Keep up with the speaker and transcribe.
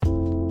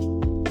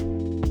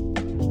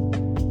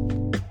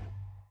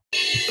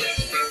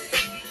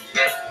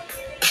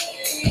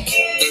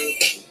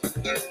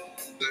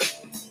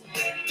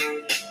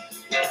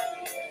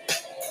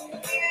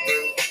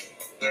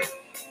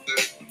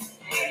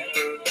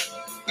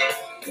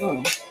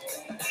Mm.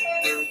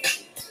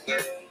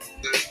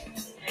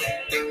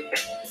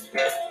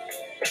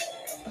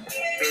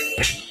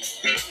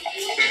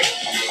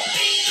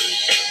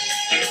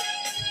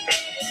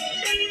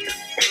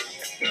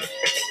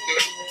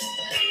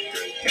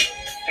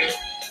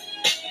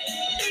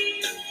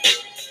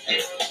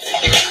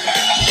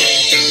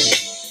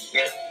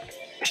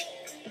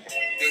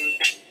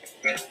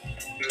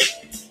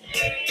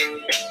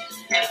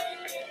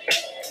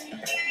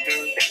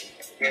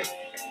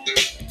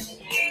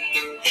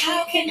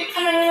 How can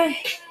I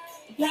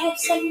love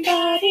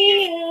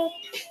somebody else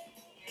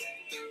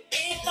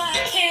if I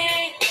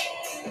can't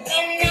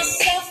love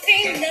myself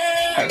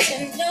enough to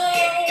know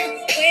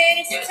when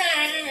it's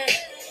time?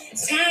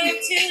 It's time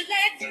to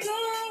let go.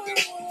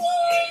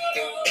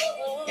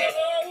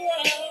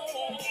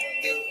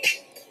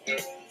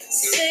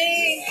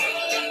 Say,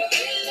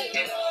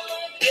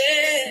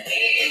 yeah,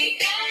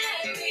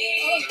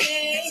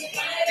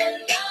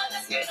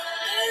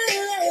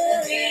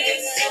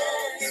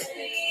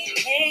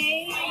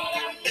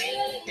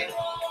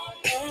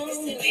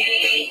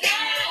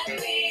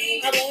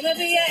 I wanna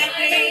be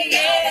happy,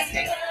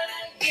 yeah.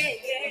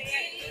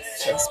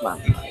 Just my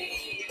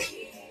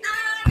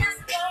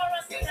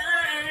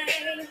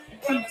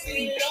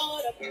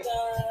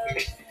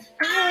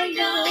I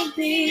know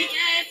the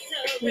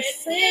answer is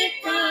sit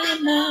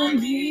on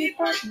me,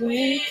 but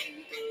when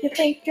you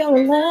think you're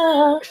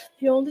love,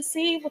 you only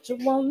see what you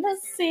wanna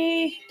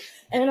see.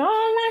 And all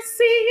I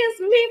see is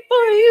me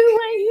for you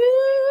and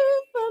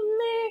you for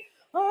me.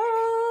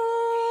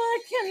 Oh, I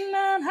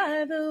cannot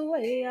hide the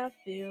way I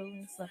feel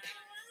inside.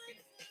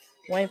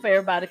 Waiting for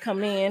everybody to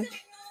come in.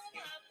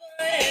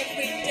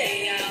 Every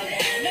day I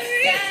wanna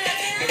fly.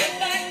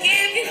 If I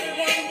give you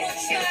one more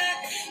try,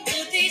 to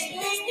these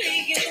moves,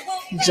 please you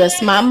won't just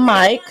my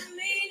mic.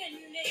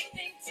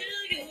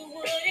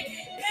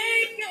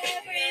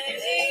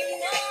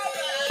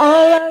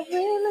 All I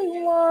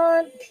really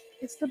want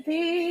is to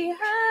be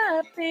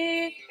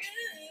happy.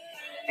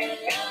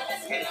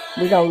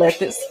 We're gonna let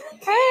this.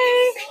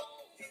 Hey.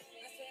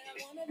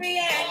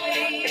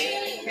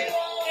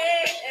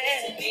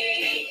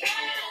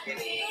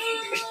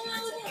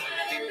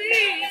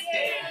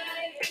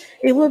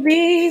 It would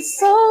be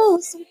so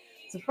sweet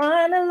to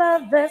find a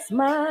love that's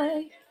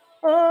mine.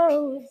 Oh, it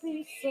would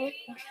be so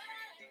fun.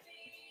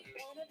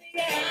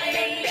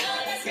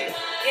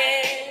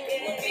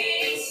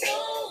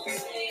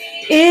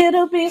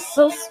 It'll be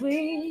so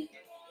sweet.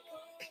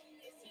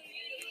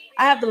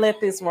 I have to let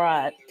this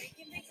ride.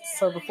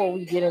 So before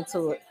we get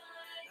into it,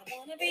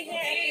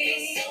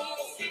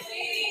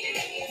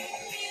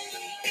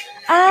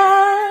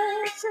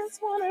 I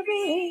just want to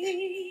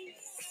be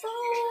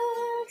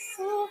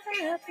so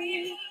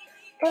happy.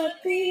 But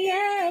the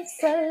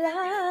answer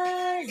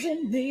lies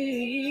in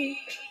me.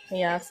 Can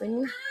y'all see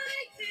me?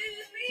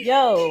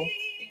 Yo.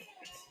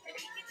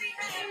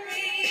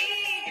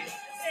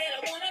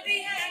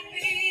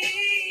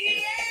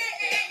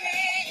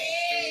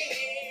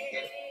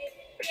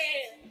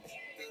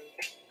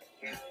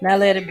 Now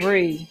let it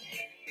breathe.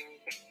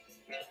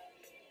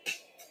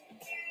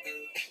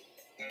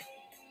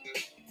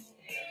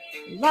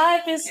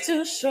 Life is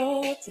too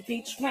short to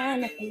be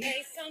trying to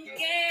play some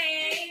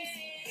games.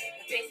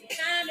 Take some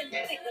time and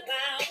think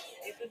about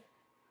it.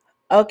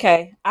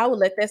 Okay, I will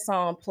let that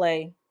song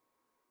play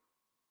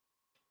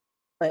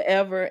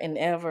forever and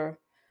ever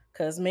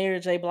because Mary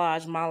J.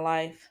 Blige, My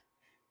Life,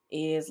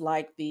 is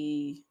like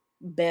the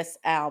best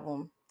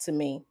album to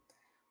me.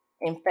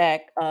 In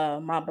fact,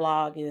 my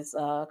blog is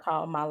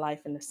called My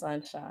Life in the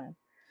Sunshine.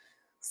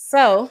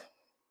 So,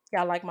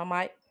 y'all like my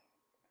mic?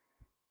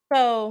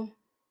 So,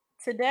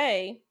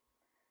 today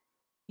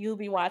you'll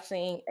be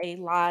watching a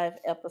live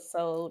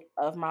episode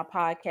of my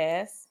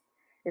podcast.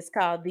 It's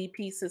called The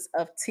Pieces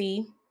of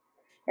Tea.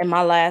 In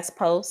my last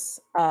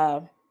post,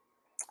 I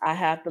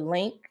have the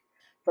link.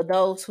 For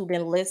those who've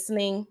been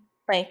listening,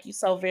 thank you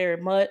so very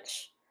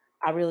much.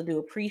 I really do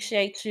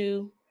appreciate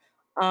you.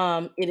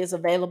 It is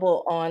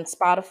available on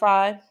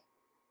Spotify,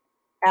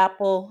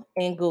 Apple,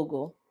 and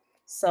Google.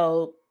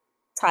 So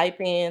type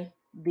in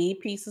The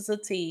Pieces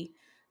of Tea,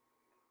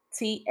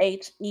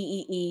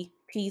 THEEE,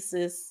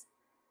 Pieces,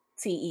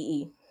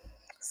 TEE.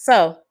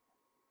 So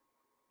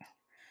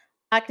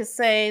I could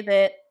say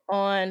that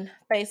on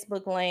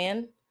Facebook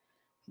land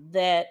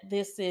that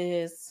this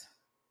is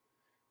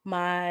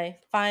my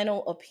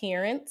final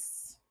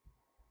appearance.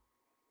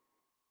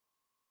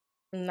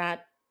 I'm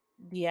not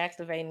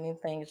deactivating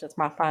anything, it's just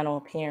my final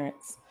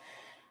appearance.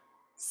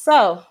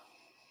 So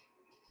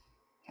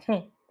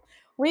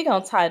we're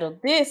going to title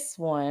this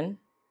one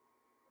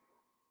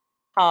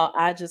called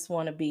I Just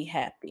Want to Be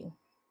Happy.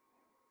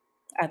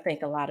 I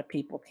think a lot of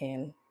people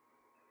can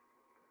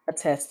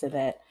attest to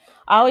that.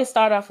 I always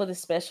start off with a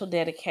special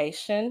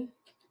dedication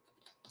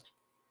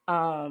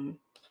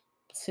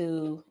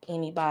to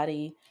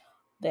anybody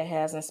that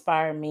has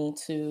inspired me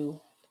to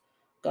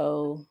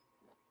go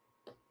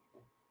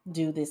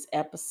do this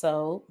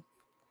episode.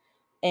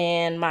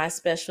 And my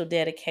special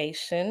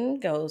dedication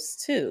goes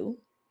to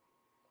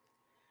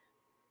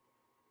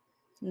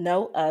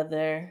no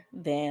other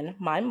than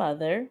my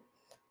mother,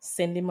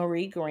 Cindy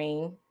Marie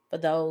Green. For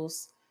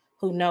those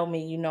who know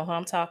me, you know who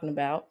I'm talking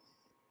about.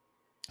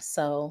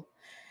 So,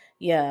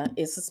 yeah,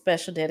 it's a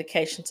special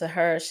dedication to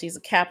her. She's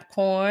a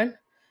Capricorn.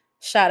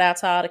 Shout out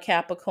to all the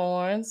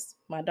Capricorns.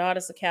 My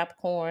daughter's a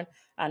Capricorn.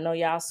 I know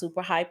y'all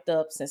super hyped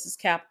up since it's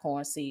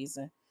Capricorn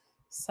season.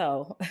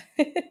 So,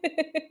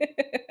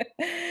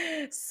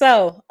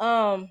 so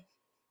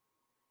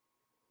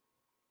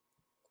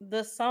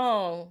the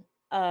song,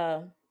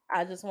 uh,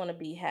 I just want to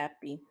be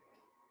happy.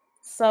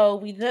 So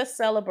we just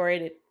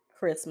celebrated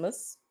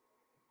Christmas,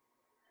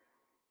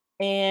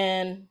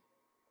 and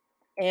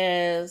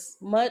as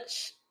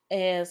much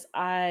as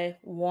I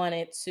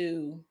wanted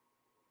to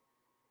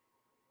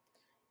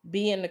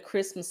be in the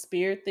Christmas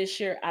spirit this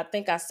year, I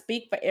think I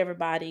speak for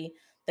everybody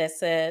that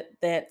said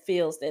that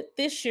feels that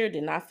this year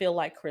did not feel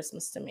like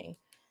Christmas to me.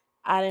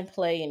 I didn't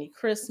play any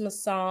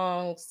Christmas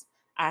songs.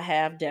 I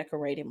have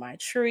decorated my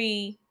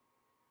tree.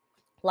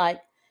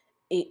 Like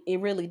it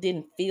really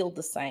didn't feel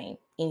the same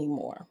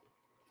anymore.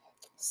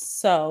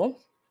 So,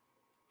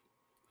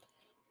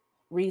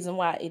 reason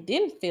why it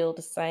didn't feel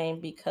the same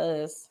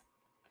because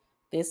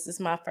this is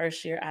my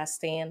first year I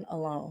stand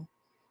alone.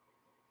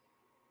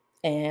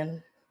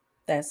 And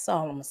that's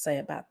all I'm going to say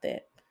about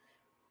that.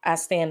 I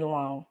stand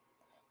alone.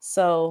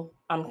 So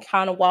I'm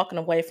kind of walking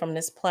away from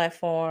this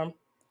platform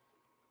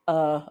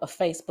of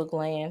Facebook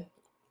land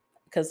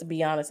because to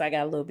be honest, I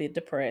got a little bit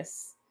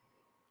depressed.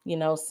 You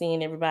know,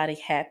 seeing everybody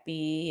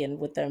happy and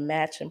with their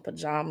matching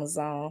pajamas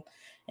on.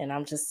 And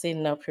I'm just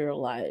sitting up here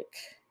like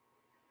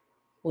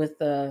with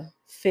the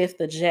fifth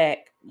of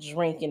Jack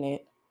drinking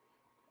it,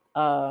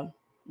 uh,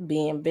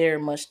 being very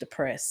much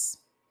depressed.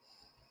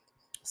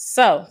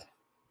 So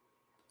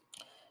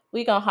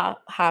we're going to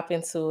hop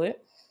into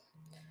it.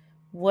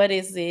 What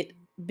is it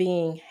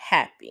being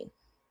happy?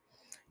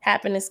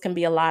 Happiness can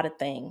be a lot of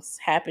things.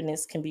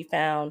 Happiness can be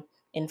found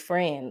in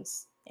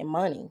friends, in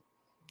money,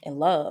 in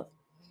love,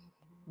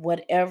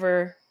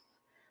 whatever.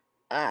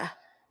 Ah,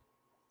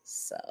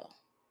 so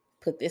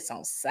put this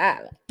on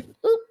silent.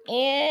 Oop,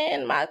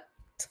 and my.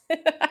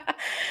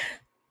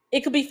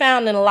 It could be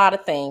found in a lot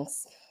of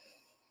things.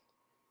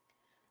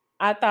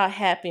 I thought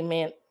happy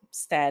meant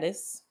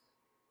status.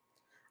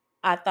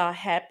 I thought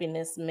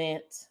happiness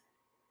meant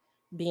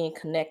being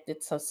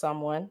connected to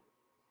someone.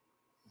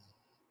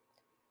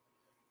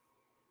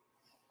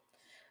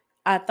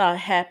 I thought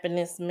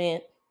happiness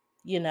meant,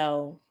 you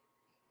know,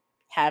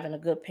 having a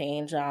good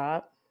paying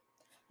job.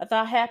 I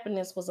thought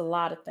happiness was a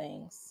lot of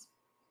things.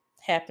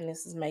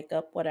 Happiness is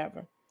makeup,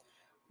 whatever.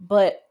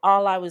 But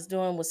all I was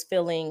doing was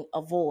filling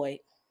a void,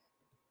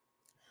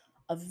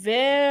 a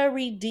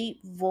very deep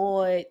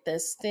void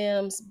that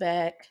stems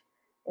back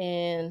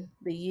in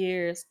the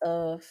years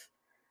of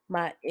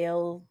my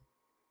LBG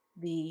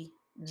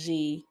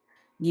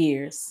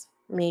years.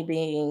 Me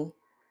being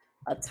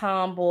a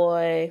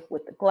tomboy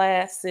with the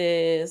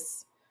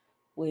glasses,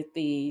 with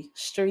the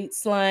street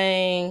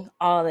slang,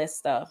 all that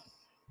stuff.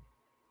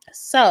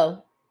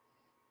 So,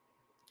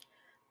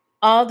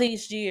 all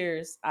these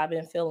years, I've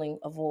been feeling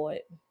a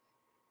void.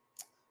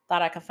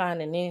 Thought I could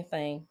find in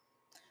anything.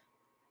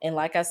 And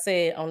like I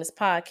said on this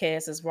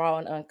podcast, it's raw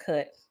and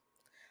uncut.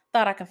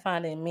 Thought I could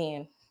find in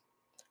men.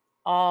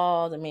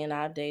 All the men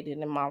I've dated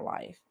in my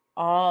life,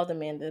 all the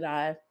men that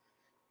I've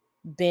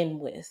been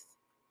with.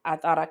 I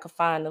thought I could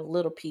find a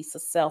little piece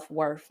of self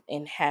worth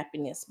and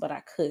happiness, but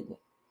I couldn't.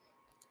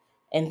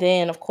 And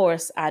then, of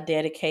course, I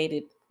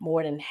dedicated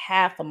more than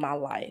half of my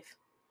life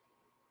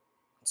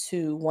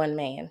to one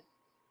man.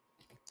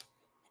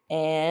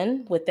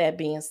 And with that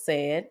being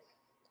said,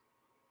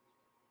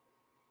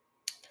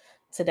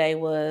 today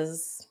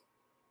was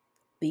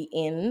the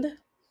end,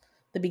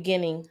 the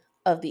beginning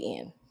of the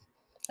end,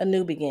 a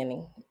new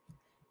beginning.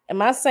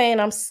 Am I saying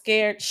I'm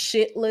scared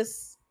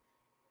shitless?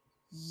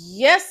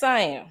 Yes, I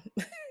am.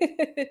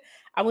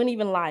 I wouldn't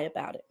even lie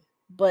about it.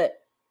 But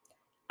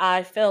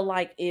I felt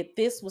like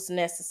this was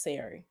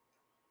necessary.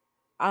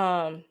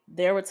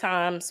 There were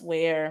times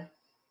where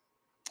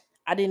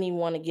I didn't even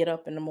want to get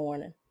up in the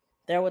morning.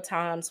 There were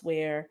times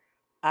where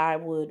I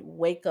would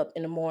wake up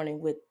in the morning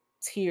with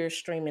tears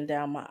streaming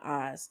down my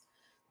eyes.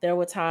 There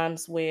were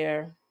times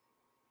where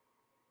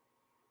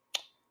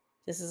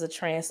this is a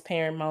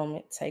transparent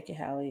moment. Take it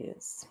how it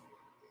is.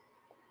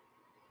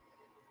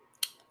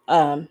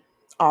 Um,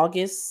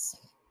 August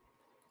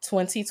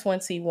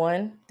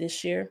 2021,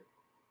 this year,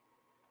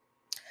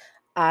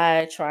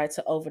 I tried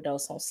to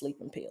overdose on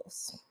sleeping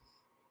pills.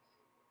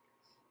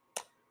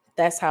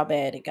 That's how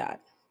bad it got.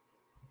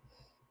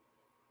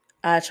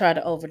 I tried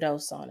to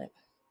overdose on it.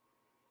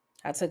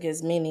 I took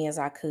as many as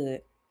I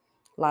could.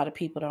 A lot of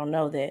people don't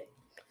know that.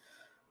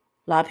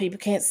 A lot of people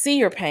can't see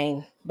your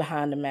pain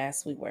behind the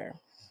mask we wear.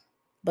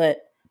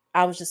 But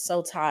I was just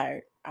so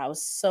tired. I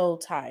was so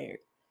tired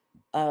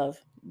of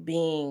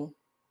being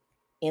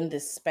in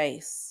this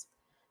space.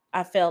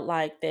 I felt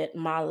like that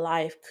my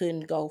life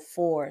couldn't go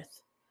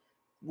forth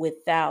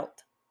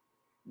without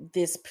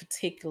this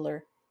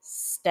particular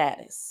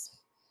status.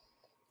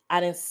 I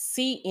didn't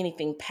see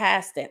anything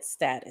past that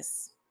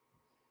status.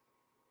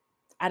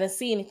 I didn't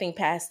see anything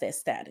past that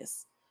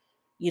status.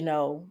 You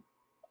know,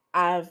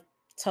 I've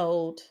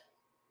told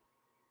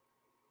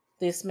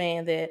this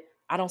man that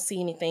I don't see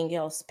anything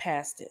else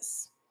past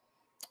this.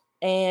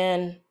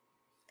 And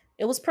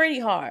it was pretty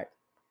hard.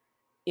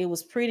 It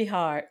was pretty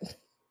hard,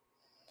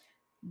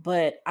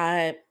 but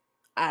I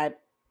I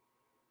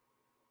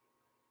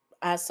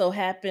so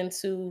happened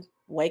to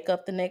wake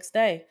up the next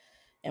day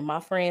and my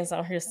friends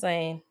out here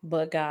saying,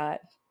 "But God,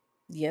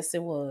 yes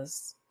it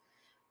was.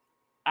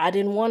 I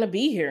didn't want to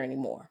be here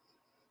anymore."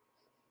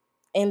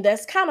 And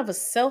that's kind of a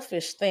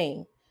selfish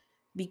thing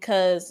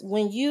because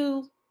when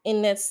you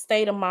in that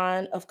state of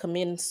mind of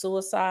committing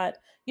suicide,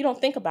 you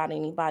don't think about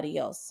anybody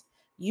else.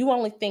 You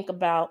only think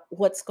about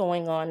what's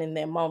going on in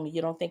that moment.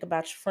 You don't think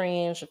about your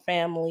friends, your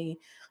family,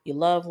 your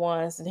loved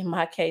ones, and in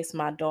my case,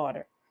 my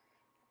daughter.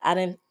 I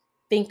didn't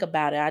think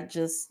about it. I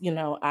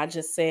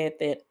just said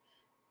that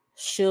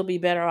she'll be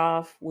better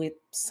off with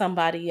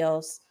somebody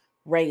else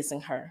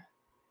raising her.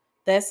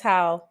 That's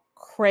how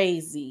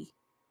crazy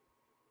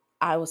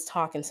I was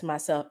talking to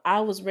myself. I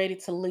was ready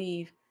to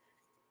leave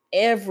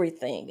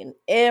everything and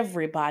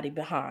everybody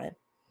behind.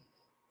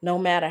 No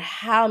matter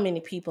how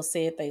many people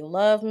said they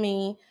love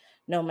me,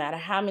 no matter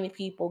how many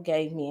people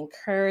gave me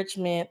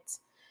encouragement,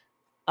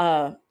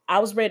 I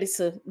was ready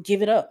to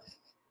give it up.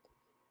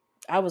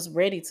 I was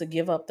ready to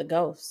give up the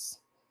ghost.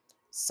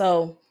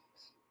 So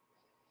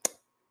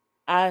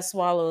I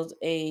swallowed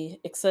a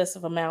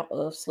excessive amount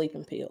of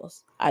sleeping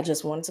pills. I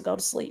just wanted to go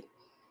to sleep.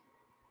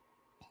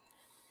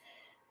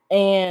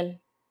 And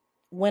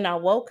when I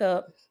woke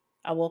up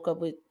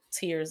with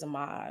tears in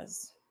my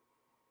eyes.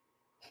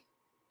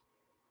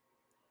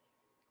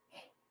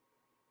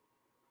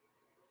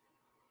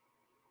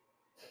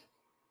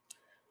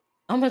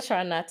 I'm gonna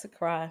try not to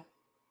cry.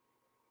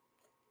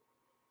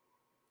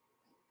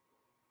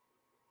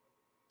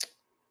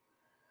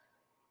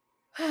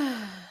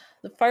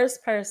 The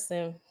first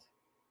person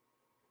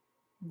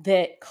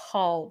that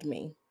called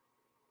me,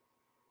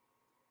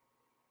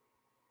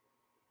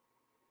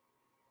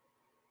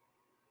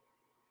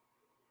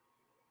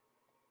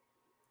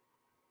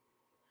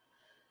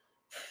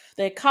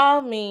 that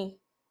called me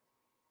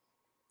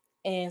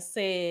and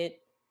said,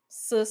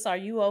 "Sis, are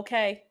you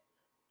okay?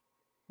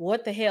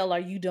 What the hell are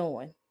you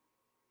doing?"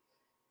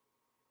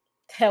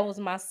 That was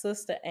my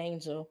sister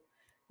Angel,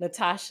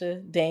 Natasha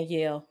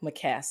Danielle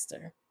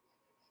McCaster.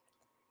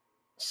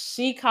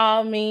 She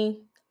called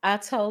me. I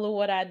told her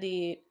what I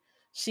did.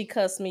 She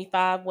cussed me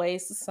 5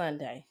 ways to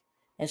Sunday.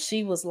 And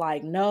she was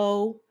like,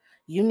 "No,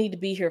 you need to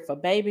be here for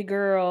baby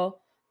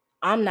girl.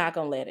 I'm not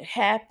going to let it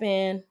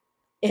happen."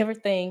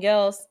 Everything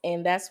else.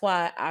 And that's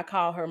why I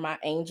call her my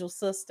angel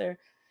sister.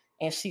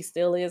 And she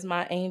still is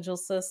my angel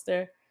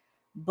sister.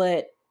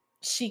 But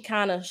she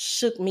kind of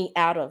shook me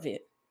out of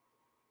it.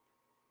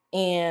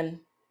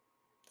 And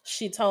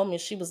she told me,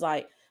 she was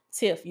like,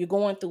 "Tiff, you're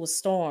going through a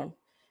storm.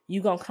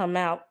 You're gonna come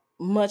out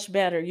much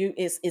better.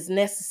 It's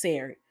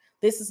necessary.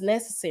 This is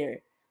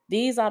necessary."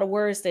 These are the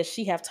words that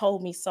she have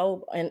told me.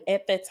 So, and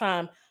at that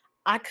time,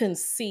 I couldn't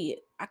see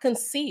it. I couldn't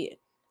see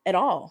it at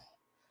all.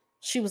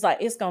 She was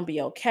like, "It's gonna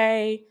be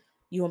okay.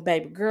 You and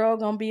baby girl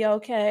gonna be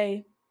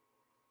okay."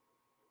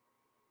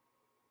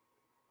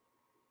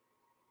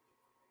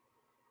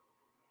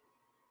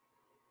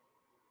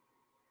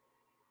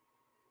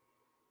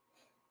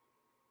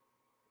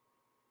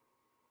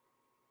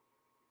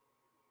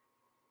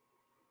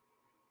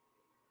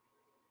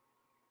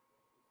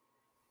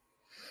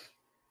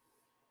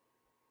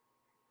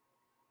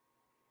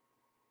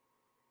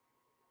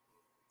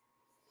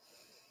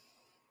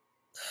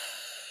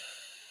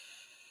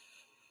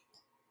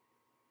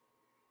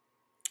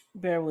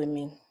 Bear with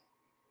me.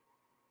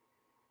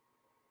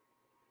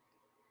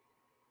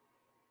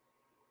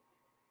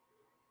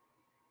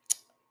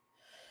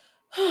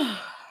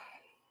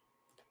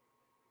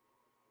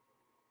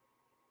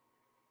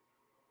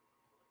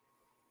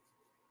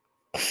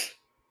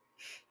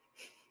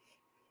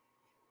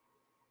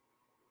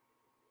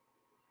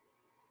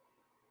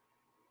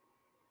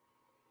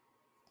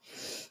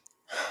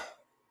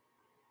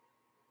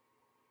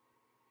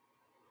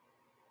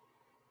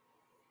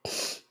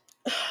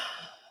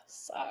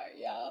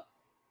 Sorry, y'all.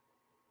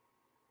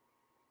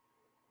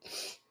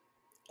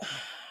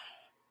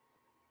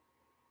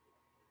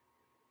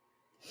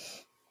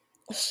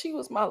 She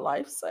was my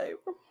lifesaver.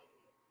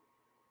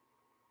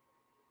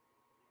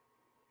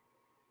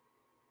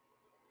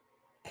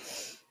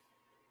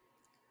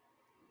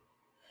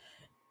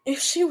 If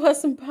she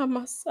wasn't by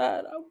my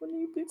side, I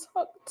wouldn't even be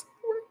talking to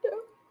her right now.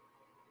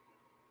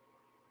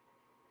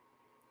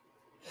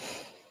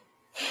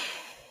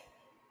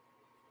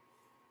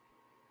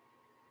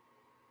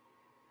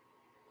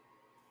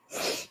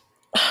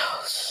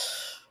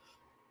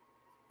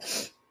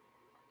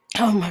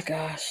 Oh my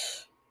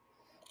gosh.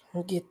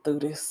 We'll get through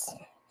this.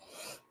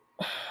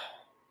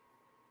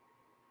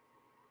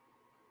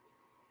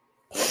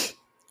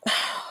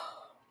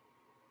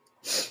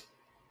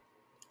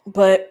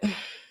 But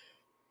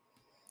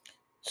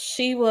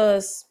she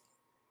was,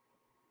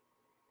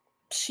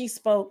 she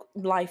spoke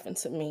life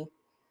into me.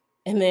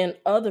 And then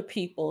other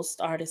people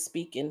started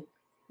speaking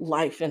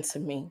life into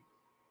me.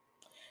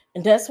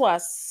 And that's why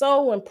it's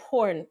so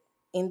important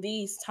in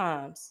these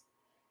times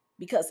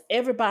because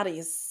everybody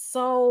is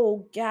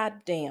so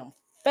goddamn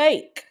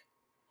fake.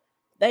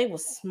 They will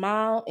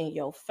smile in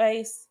your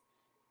face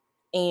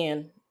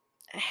and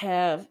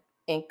have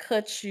and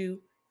cut you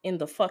in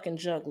the fucking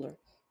juggler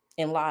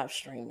and live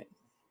stream it.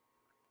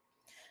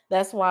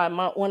 That's why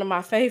one of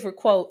my favorite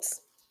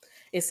quotes,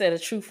 it said a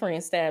true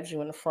friend stabs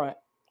you in the front.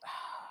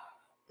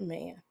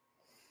 Man.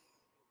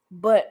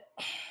 But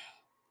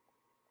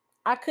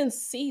I couldn't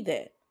see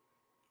that.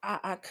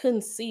 I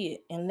couldn't see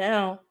it. And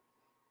now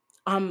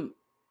I'm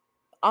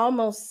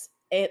almost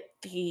at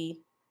the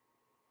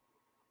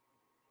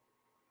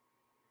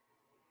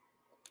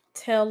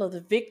tail of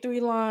the victory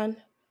line,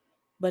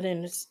 but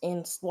in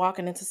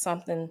walking into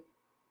something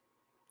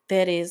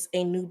that is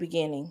a new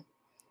beginning.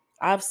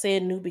 I've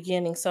said new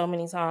beginning so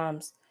many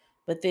times,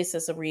 but this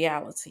is a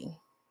reality.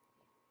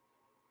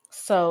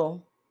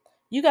 So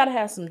you got to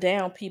have some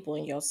down people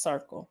in your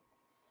circle.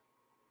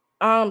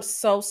 I'm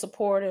so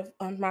supportive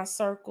of my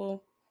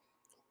circle.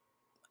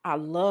 I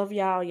love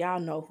y'all. Y'all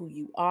know who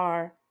you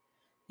are.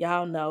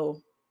 Y'all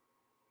know.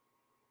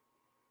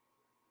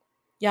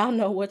 Y'all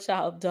know what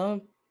y'all have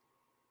done.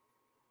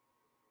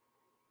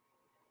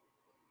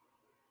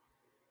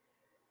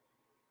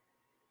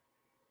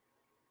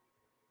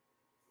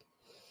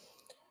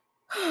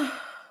 Oh,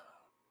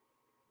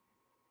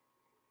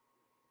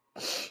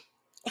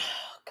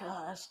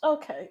 gosh.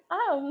 Okay.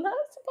 I am not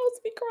supposed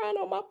to be crying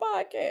on my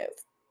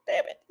podcast.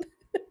 Damn it.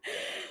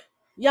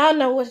 Y'all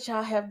know what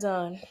y'all have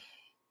done.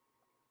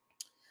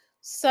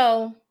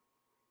 So,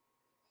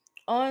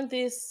 on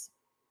this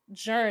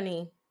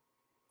journey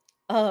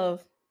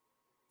of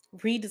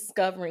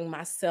rediscovering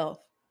myself,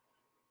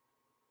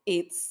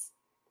 it's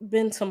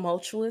been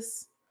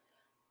tumultuous,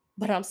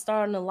 but I'm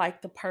starting to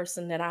like the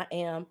person that I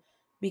am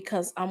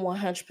because I'm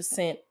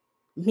 100%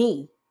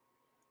 me.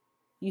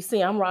 You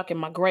see, I'm rocking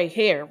my gray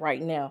hair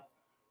right now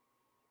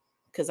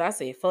because I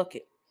said, fuck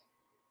it,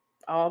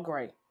 all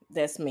gray.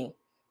 That's me,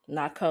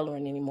 not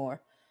coloring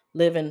anymore,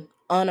 living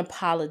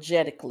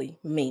unapologetically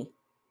me.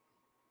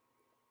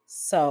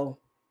 So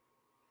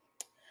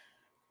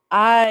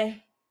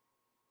I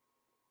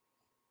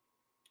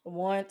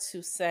want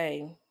to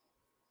say,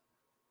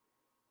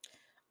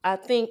 I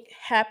think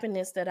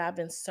happiness that I've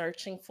been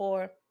searching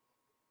for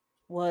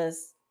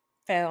was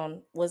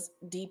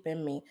deep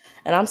in me.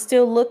 And I'm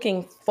still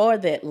looking for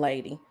that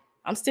lady.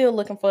 I'm still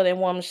looking for that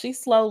woman.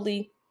 She's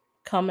slowly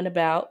coming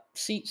about.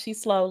 She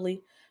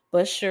slowly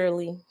but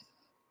surely.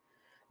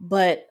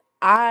 But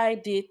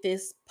I did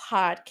this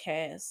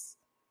podcast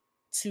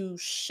to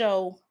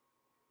show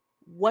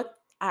what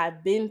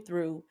I've been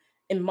through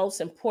and most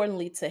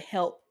importantly to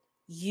help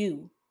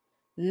you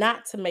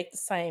not to make the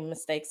same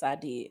mistakes I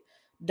did.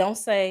 Don't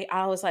say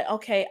I was like,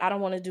 okay, I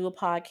don't want to do a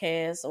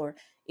podcast or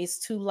it's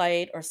too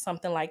late or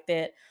something like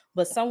that.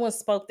 But someone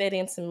spoke that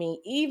into me,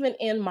 even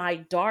in my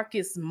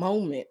darkest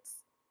moments,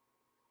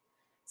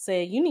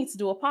 said, you need to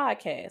do a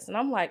podcast. And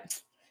I'm like,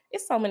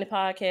 it's so many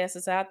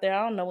podcasts out there.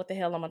 I don't know what the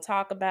hell I'm gonna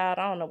talk about.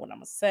 I don't know what I'm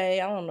gonna say.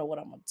 I don't know what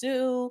I'm gonna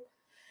do.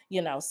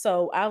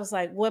 So I was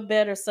like, what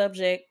better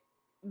subject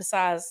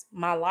besides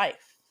my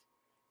life?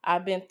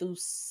 I've been through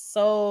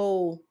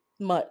so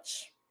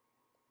much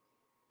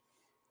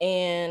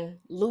and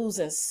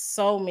losing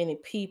so many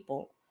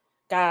people.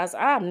 Guys,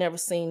 I've never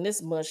seen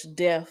this much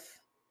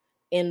death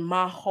in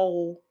my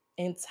whole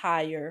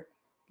entire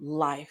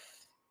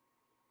life.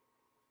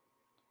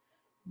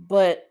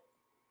 But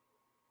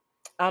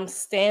I'm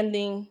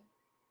standing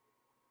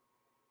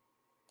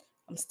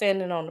I'm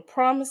standing on the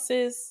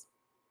promises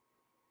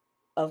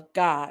of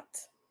God.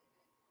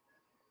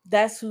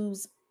 That's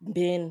who's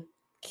been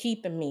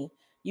keeping me.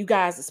 You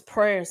guys'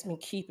 prayers been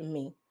keeping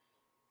me.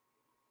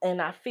 And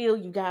I feel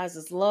you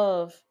guys'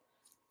 love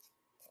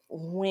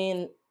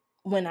when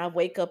I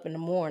wake up in the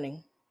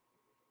morning.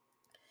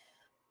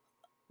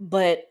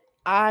 But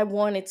I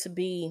wanted to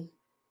be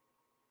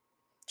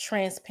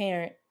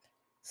transparent.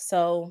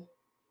 So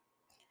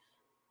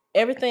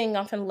everything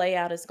I'm gonna lay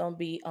out is gonna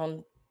be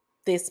on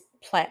this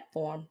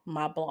platform,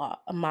 my blog,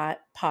 my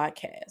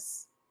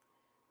podcast.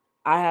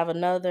 I have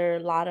another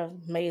lot of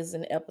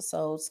amazing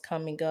episodes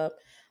coming up.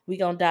 We're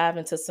gonna dive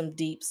into some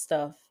deep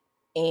stuff.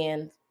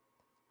 And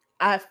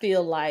I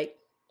feel like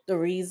the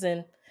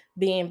reason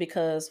being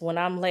because when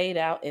I'm laid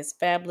out as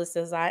fabulous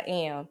as I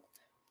am,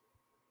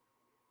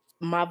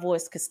 my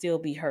voice could still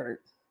be heard.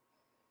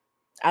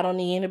 I don't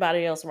need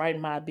anybody else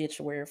writing my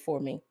obituary for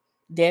me.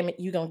 Damn it,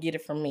 you're gonna get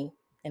it from me.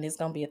 And it's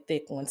gonna be a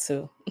thick one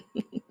too.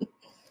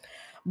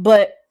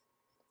 But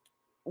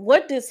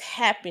what does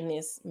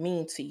happiness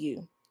mean to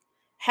you?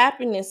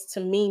 Happiness to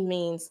me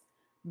means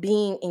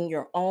being in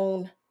your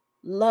own,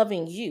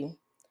 loving you,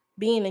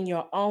 being in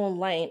your own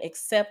lane,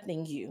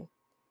 accepting you,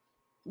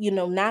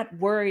 not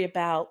worry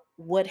about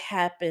what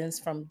happens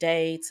from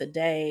day to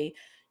day,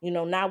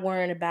 not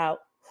worrying about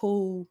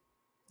who,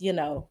 you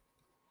know,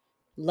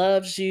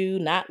 loves you,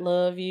 not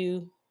love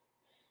you.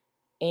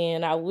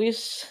 And I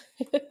wish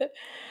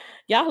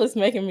Y'all is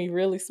making me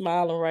really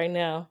smiling right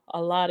now.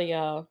 A lot of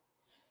y'all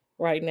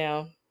right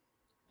now.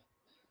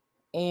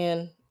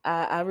 And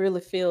I really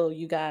feel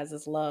you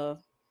guys'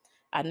 love.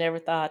 I never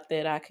thought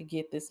that I could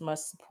get this much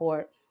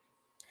support.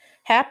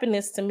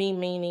 Happiness to me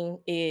meaning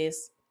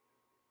is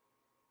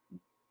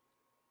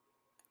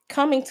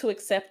coming to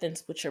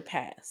acceptance with your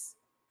past.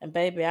 And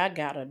baby, I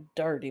got a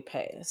dirty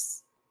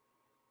past.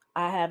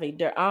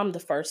 I'm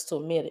the first to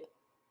admit it.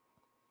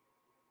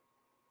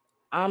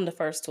 I'm the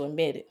first to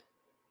admit it.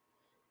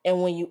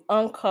 And when you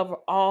uncover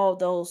all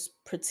those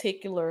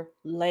particular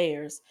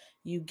layers,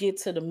 you get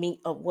to the meat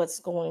of what's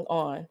going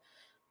on.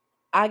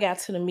 I got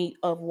to the meat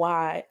of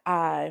why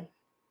I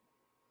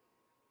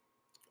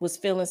was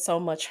feeling so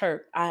much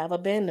hurt. I have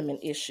abandonment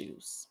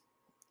issues.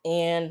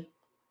 And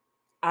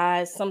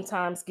I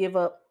sometimes give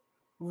up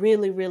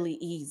really, really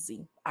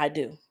easy. I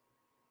do.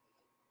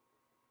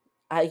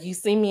 You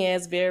see me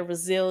as very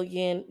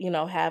resilient,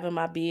 having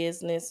my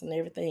business and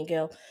everything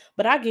else,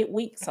 but I get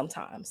weak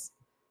sometimes.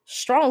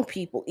 Strong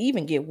people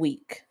even get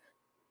weak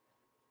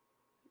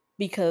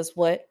because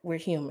what? We're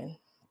human.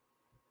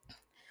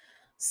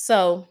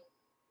 So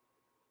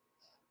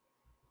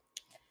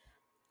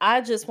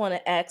I just want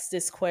to ask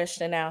this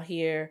question out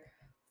here,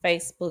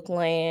 Facebook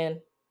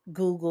land,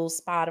 Google,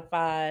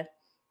 Spotify,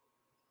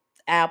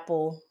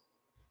 Apple.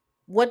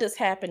 What does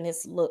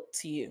happiness look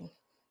to you?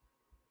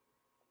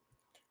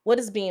 What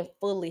is being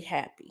fully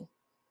happy?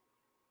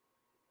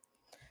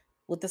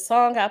 With the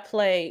song I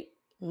played,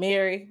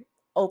 Mary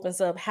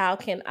opens up, how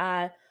can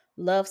I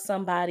love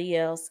somebody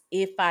else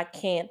if I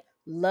can't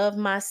love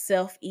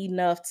myself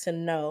enough to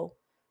know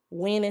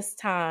when it's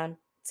time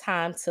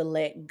to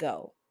let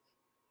go?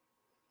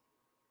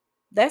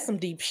 That's some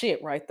deep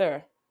shit right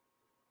there.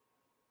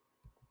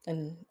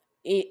 And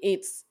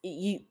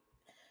you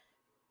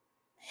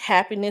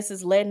happiness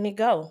is letting it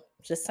go.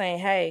 Just saying,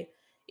 hey,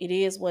 it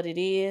is what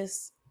it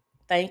is.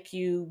 Thank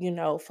you,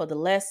 for the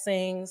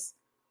blessings.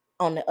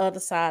 On the other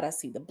side, I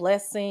see the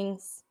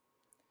blessings.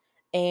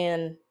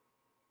 And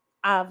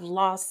I've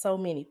lost so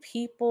many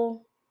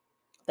people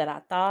that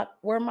I thought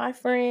were my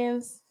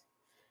friends.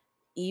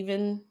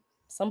 Even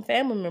some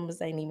family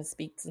members ain't even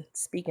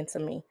speaking to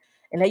me.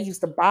 And they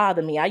used to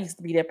bother me. I used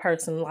to be that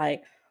person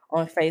like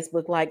on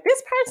Facebook, like,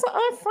 this person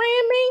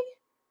unfriend me.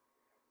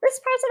 This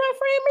person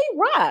unfriend me.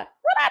 Why?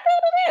 What I do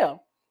to them?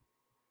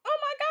 Oh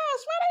my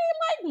gosh, why they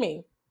didn't like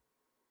me?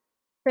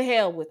 To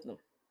hell with them.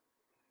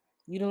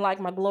 You didn't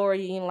like my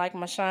glory, you didn't like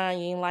my shine,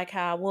 you didn't like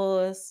how I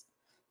was.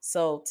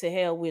 So to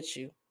hell with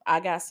you. I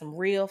got some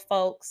real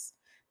folks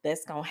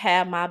that's gonna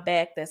have my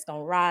back, that's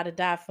gonna ride or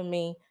die for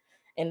me.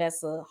 And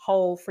that's a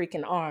whole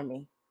freaking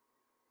army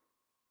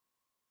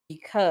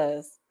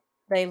because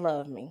they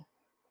love me.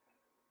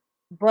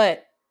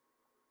 But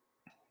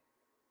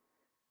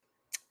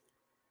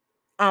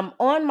I'm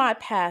on my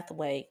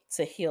pathway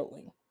to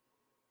healing.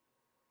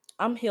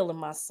 I'm healing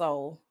my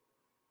soul.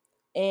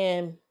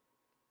 And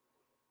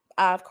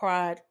I've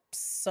cried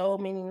so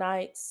many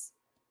nights.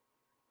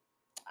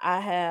 I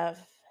have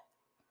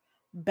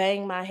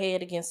banged my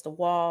head against the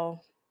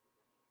wall.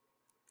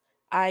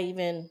 I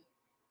even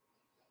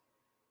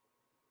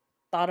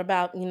thought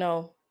about,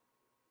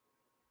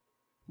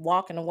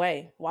 walking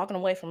away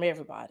from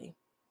everybody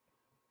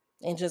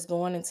and just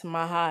going into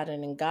my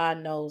hiding and God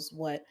knows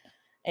what.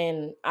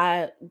 And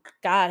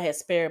God has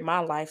spared my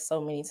life so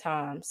many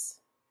times.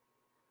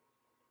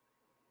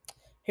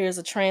 Here's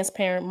a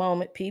transparent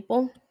moment,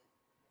 people.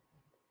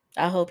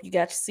 I hope you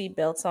got your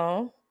seatbelts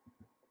on.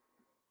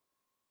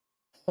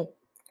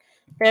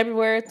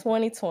 February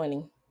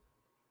 2020,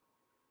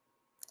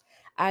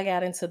 I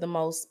got into the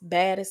most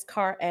baddest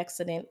car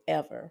accident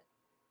ever.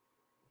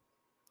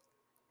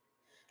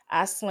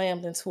 I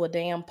slammed into a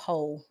damn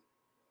pole.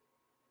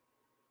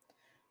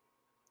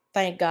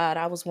 Thank God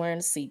I was wearing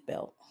a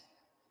seatbelt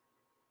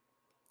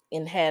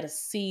and had a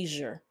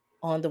seizure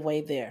on the way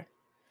there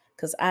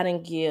because I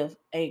didn't give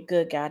a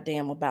good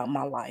goddamn about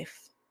my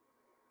life.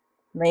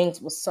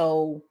 Things were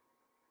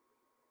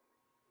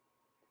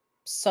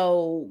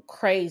so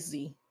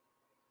crazy.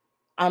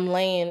 I'm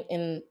laying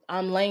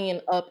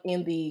up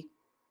in the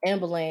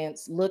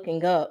ambulance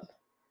looking up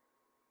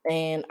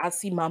and I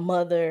see my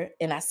mother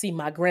and I see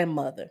my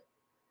grandmother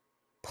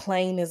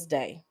plain as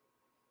day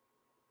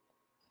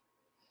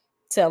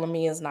telling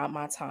me it's not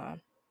my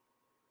time.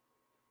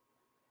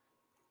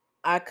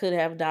 I could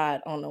have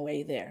died on the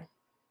way there.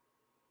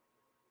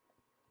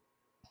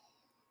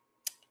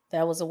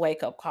 That was a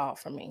wake up call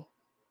for me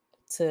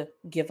to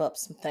give up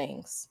some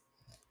things.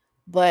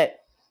 But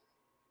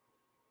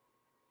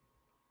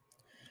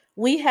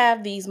we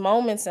have these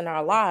moments in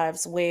our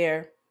lives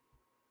where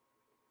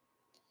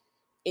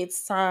it's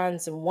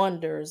signs and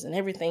wonders and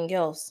everything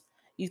else.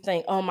 You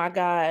think, oh my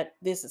God,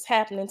 this is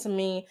happening to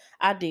me.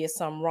 I did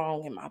something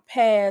wrong in my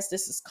past.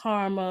 This is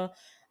karma.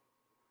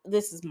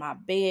 This is my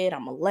bed.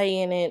 I'm going to lay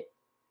in it.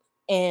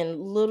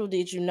 And little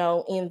did you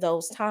know, in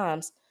those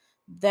times,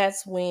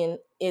 that's when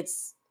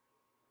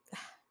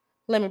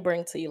let me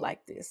bring it to you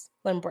like this.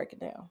 Let me break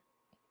it down.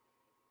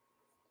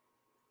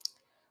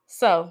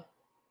 So,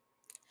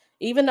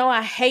 Even though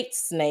I hate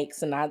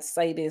snakes, and I'd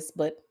say this,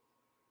 but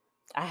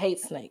I hate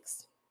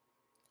snakes.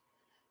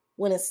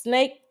 When a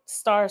snake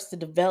starts to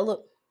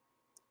develop,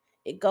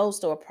 it goes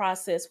through a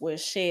process where it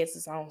sheds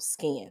its own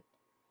skin.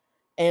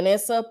 And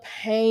it's a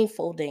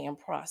painful damn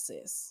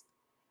process.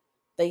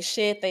 They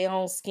shed their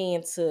own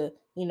skin to,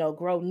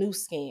 grow new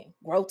skin,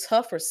 grow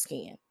tougher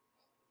skin.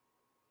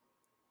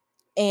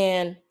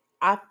 And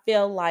I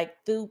feel like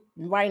through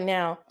right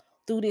now,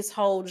 through this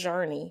whole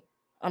journey,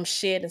 I'm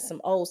shedding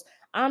some old,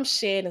 I'm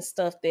shedding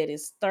stuff that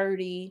is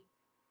 30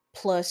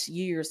 plus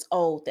years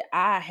old that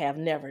I have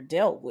never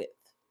dealt with.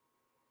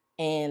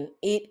 And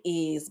it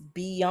is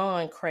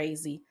beyond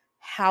crazy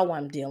how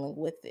I'm dealing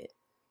with it.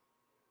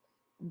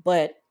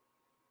 But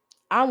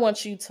I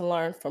want you to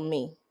learn from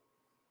me.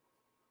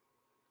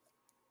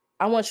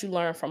 I want you to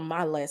learn from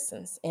my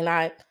lessons. And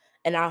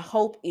I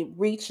hope it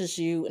reaches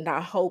you, and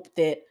I hope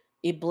that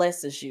it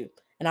blesses you.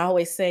 And I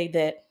always say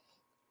that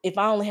if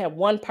I only have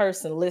one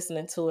person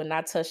listening to it and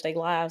I touch their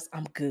lives,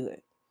 I'm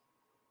good.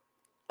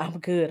 I'm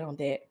good on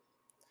that.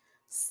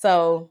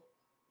 So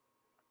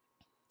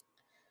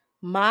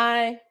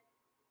my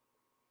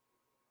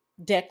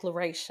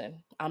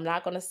declaration, I'm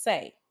not going to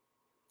say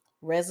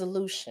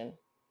resolution.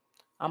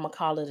 I'm going to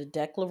call it a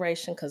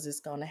declaration because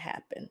it's going to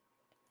happen.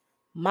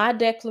 My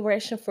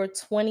declaration for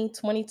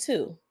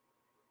 2022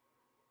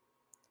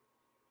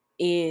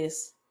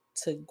 is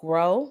to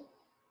grow,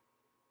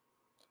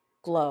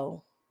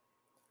 glow,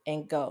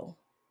 and go.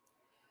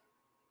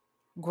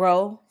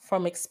 Grow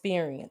from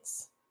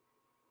experience,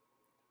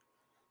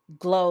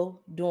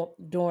 glow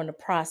during the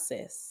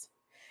process,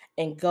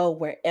 and go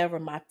wherever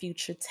my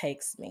future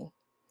takes me.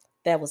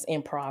 That was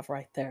improv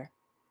right there.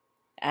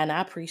 And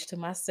I preach to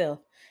myself,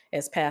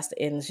 as Pastor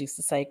Edens used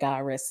to say,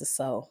 God rest his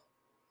soul.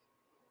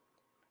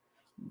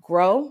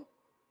 Grow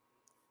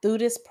through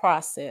this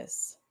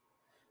process,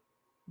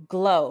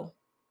 glow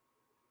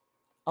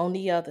on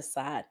the other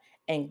side,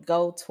 and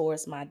go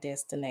towards my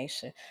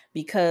destination.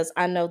 Because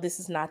I know this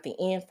is not the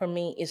end for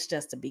me, it's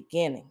just the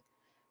beginning.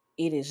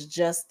 It is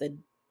just the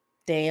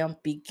damn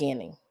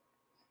beginning.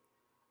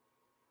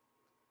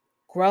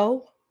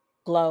 Grow,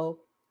 glow,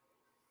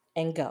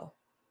 and go.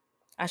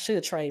 I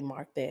should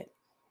trademark that.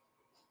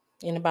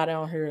 Anybody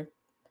on here,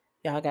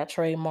 y'all got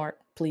trademark?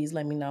 Please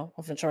let me know.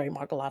 I'm gonna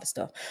trademark a lot of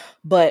stuff.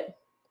 But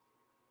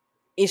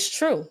it's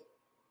true.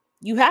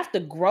 You have to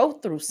grow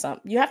through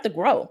something. You have to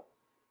grow.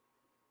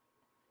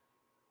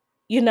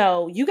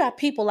 You got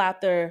people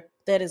out there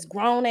that is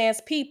grown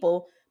ass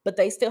people, but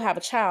they still have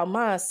a child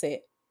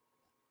mindset.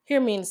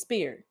 Hear me in the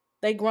spirit.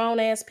 They grown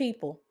ass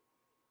people,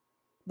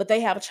 but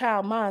they have a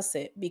child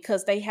mindset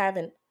because they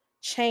haven't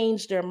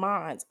changed their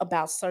minds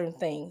about certain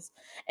things.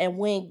 And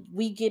when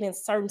we get in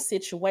certain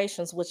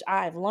situations, which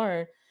I've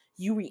learned,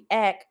 you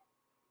react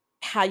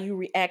how you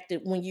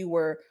reacted when you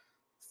were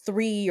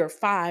 3 or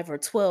 5 or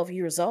 12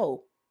 years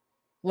old.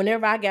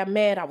 Whenever I got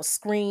mad, I would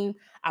scream,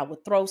 I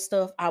would throw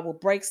stuff, I would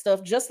break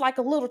stuff just like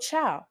a little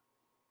child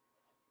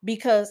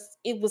because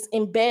it was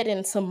embedded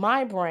into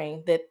my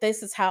brain that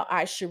this is how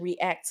I should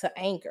react to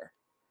anger.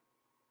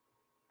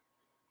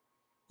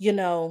 You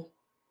know,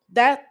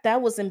 that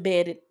was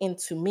embedded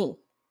into me.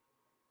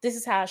 This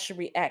is how I should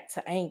react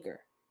to anger.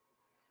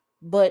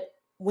 But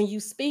when you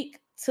speak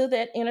to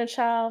that inner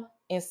child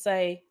and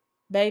say,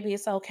 "Baby,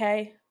 it's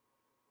okay.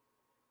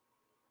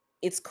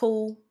 It's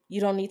cool.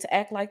 You don't need to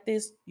act like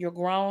this. You're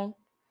grown.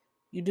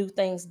 You do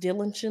things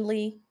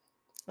diligently."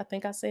 I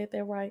think I said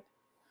that right.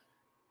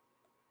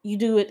 You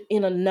do it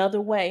in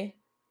another way.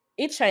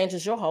 It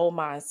changes your whole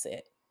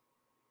mindset.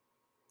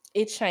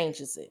 It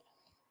changes it.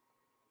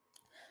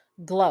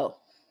 Glow,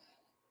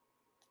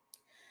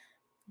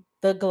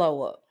 the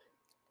glow up.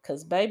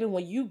 Because, baby,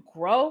 when you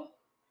grow,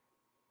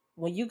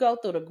 when you go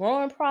through the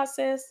growing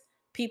process,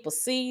 people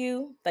see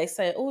you. They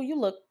say, "Oh, you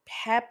look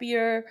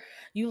happier.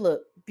 You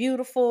look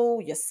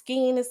beautiful. Your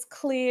skin is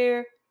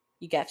clear.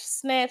 You got your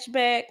snatch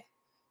back.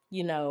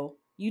 You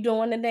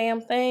doing the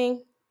damn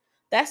thing."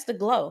 That's the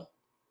glow.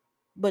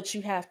 But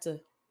you have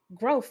to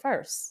grow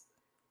first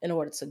in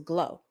order to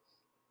glow.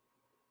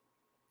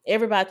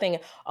 Everybody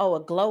thinking, "Oh,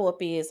 a glow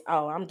up is,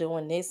 oh, I'm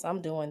doing this,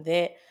 I'm doing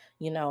that.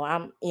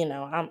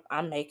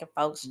 I'm making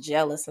folks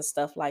jealous and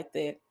stuff like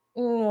that."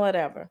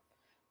 Whatever.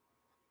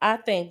 I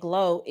think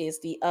glow is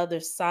the other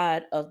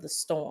side of the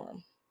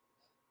storm.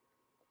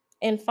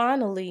 And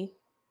finally,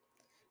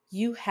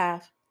 you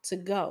have to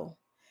go.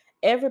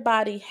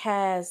 Everybody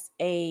has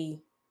a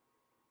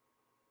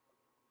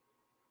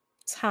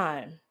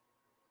time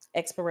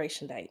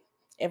expiration date.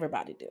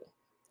 Everybody do.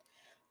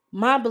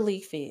 My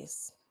belief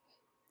is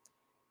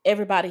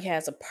everybody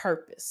has a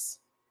purpose.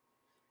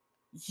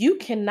 You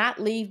cannot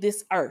leave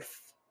this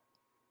earth.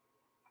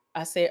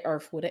 I said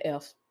earth with an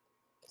F.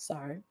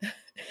 Sorry.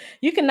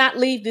 You cannot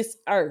leave this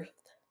earth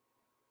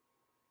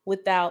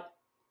without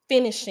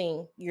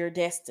finishing your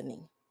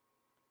destiny.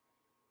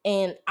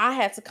 And I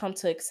had to come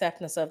to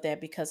acceptance of that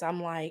because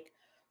I'm like,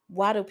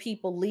 why do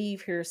people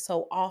leave here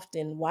so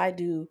often? Why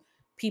do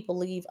people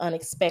leave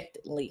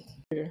unexpectedly?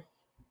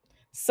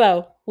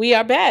 So we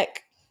are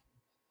back.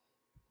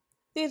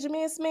 Did you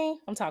miss me?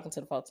 I'm talking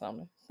to the folks on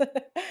me.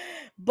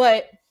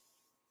 But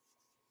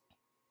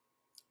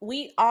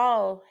we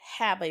all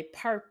have a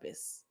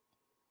purpose,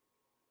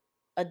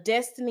 a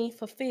destiny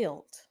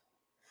fulfilled.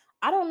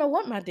 I don't know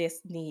what my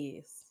destiny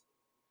is,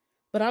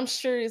 but I'm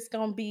sure it's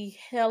going to be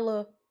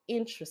hella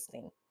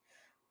interesting.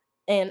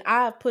 And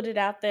I've put it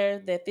out there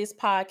that this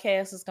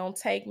podcast is going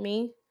to take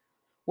me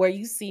where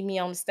you see me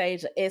on the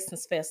stage of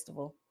Essence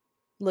Festival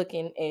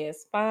looking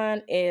as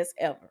fine as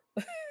ever.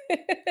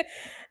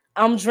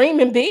 I'm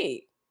dreaming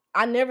big.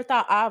 I never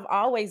thought, I've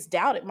always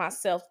doubted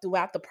myself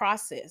throughout the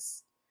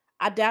process.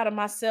 I doubted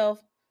myself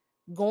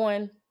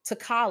going to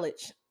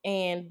college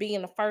and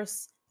being the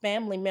first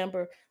family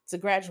member to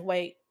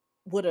graduate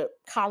with a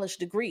college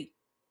degree.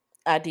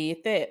 I did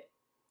that.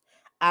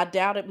 I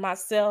doubted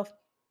myself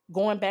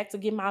going back to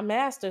get my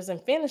master's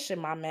and finishing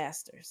my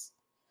master's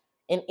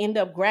and end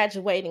up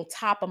graduating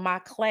top of my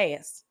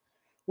class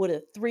with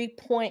a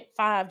 3.5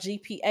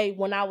 GPA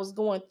when I was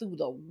going through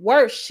the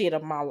worst shit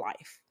of my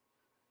life.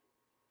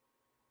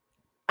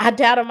 I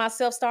doubted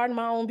myself starting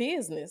my own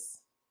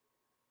business,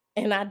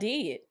 and I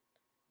did.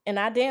 And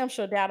I damn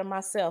sure doubted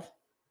myself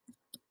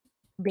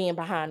being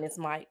behind this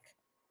mic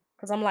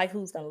because I'm like,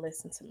 who's going to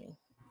listen to me?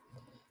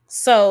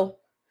 So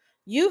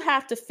you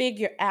have to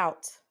figure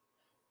out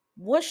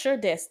what's your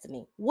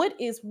destiny? What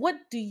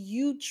do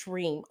you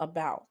dream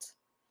about?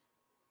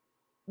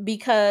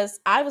 Because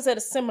I was at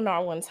a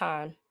seminar one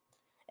time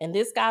and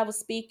this guy was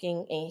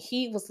speaking and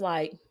he was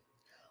like,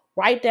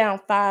 write down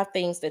 5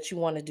 things that you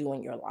want to do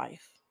in your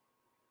life.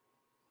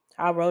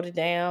 I wrote it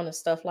down and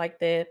stuff like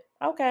that.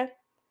 Okay.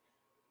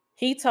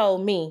 He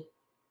told me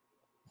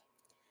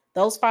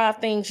those 5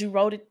 things you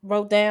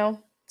wrote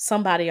down,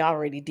 somebody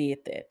already did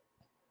that.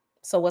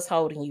 So what's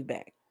holding you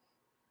back?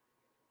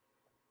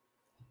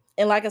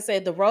 And like I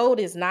said, the road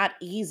is not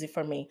easy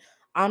for me.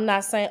 I'm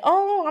not saying,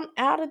 oh, I'm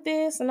out of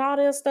this and all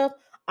this stuff.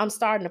 I'm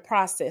starting the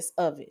process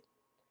of it.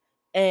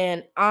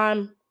 And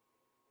I'm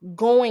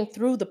going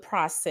through the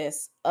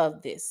process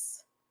of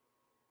this.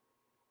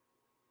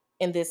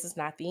 And this is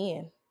not the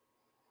end.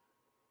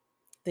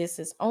 This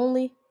is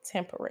only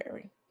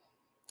temporary.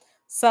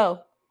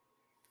 So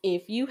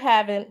if you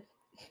haven't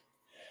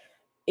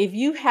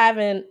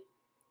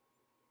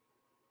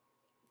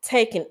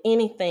taken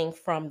anything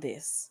from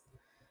this,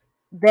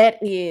 that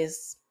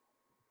is,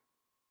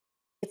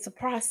 it's a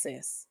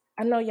process.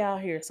 I know y'all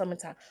hear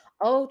sometimes,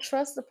 oh,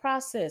 trust the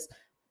process.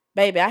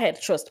 Baby, I had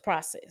to trust the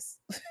process.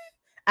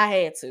 I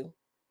had to,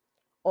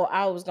 or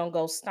I was gonna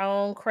go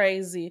stone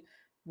crazy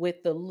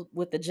with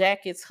the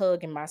jackets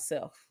hugging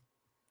myself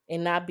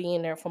and not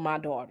being there for my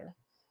daughter.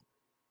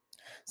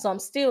 So I'm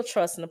still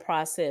trusting the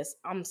process.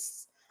 I'm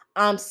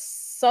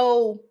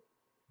so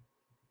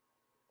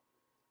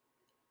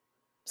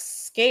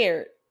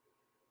scared,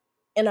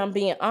 and I'm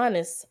being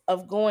honest,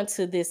 of going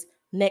to this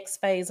next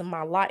phase of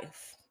my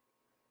life.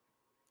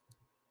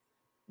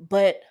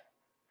 But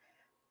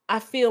I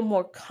feel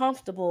more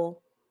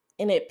comfortable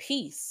and at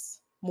peace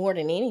more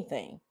than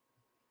anything.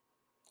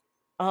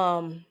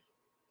 Um,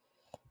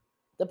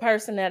 the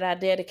person that I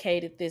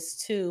dedicated this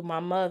to, my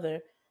mother,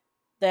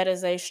 that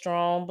is a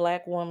strong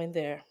black woman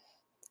there.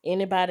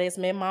 Anybody that's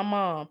met my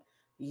mom,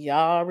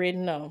 y'all already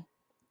know.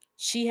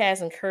 She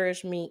has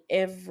encouraged me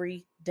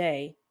every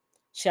day.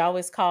 She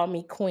always called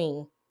me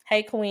Queen.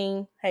 Hey,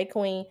 Queen. Hey,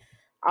 Queen.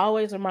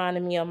 Always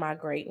reminding me of my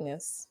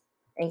greatness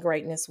and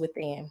greatness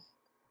within.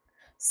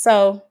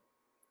 So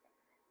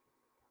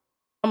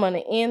I'm going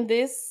to end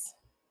this.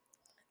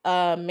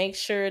 Make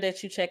sure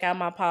that you check out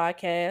my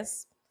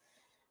podcast,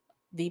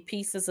 The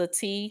Pieces of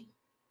Tea.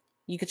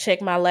 You can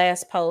check my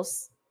last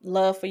post.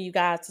 Love for you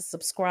guys to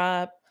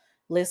subscribe,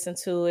 listen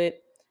to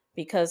it,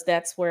 because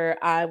that's where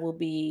I will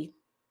be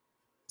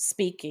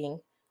speaking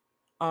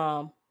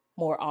um,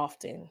 more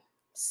often.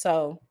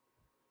 So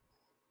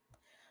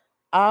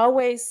I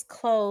always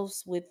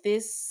close with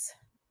this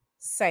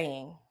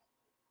saying: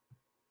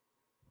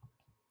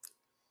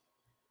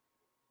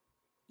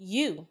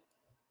 you,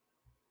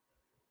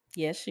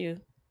 yes,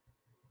 you,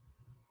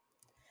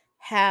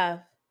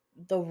 have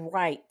the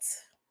right,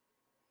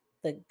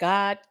 the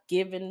God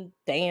given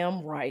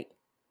damn right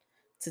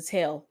to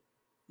tell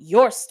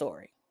your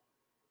story.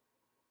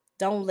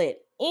 Don't let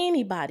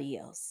anybody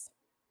else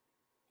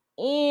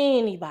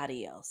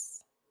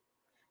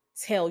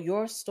tell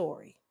your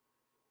story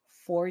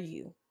for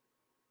you.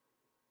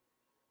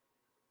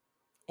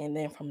 And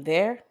then from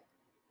there,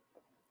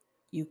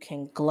 you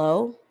can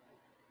go,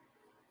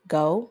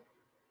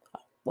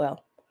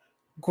 well,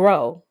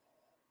 grow,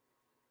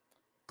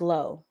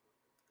 glow,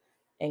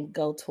 and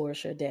go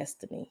towards your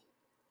destiny.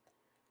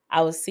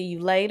 I will see you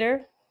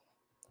later.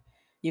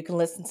 You can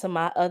listen to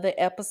my other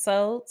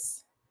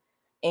episodes,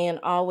 and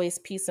always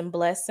peace and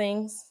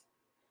blessings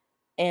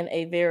and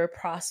a very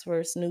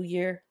prosperous new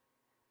year.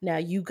 Now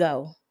you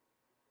go.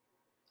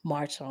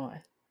 March on.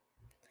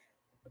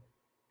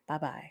 Bye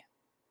bye.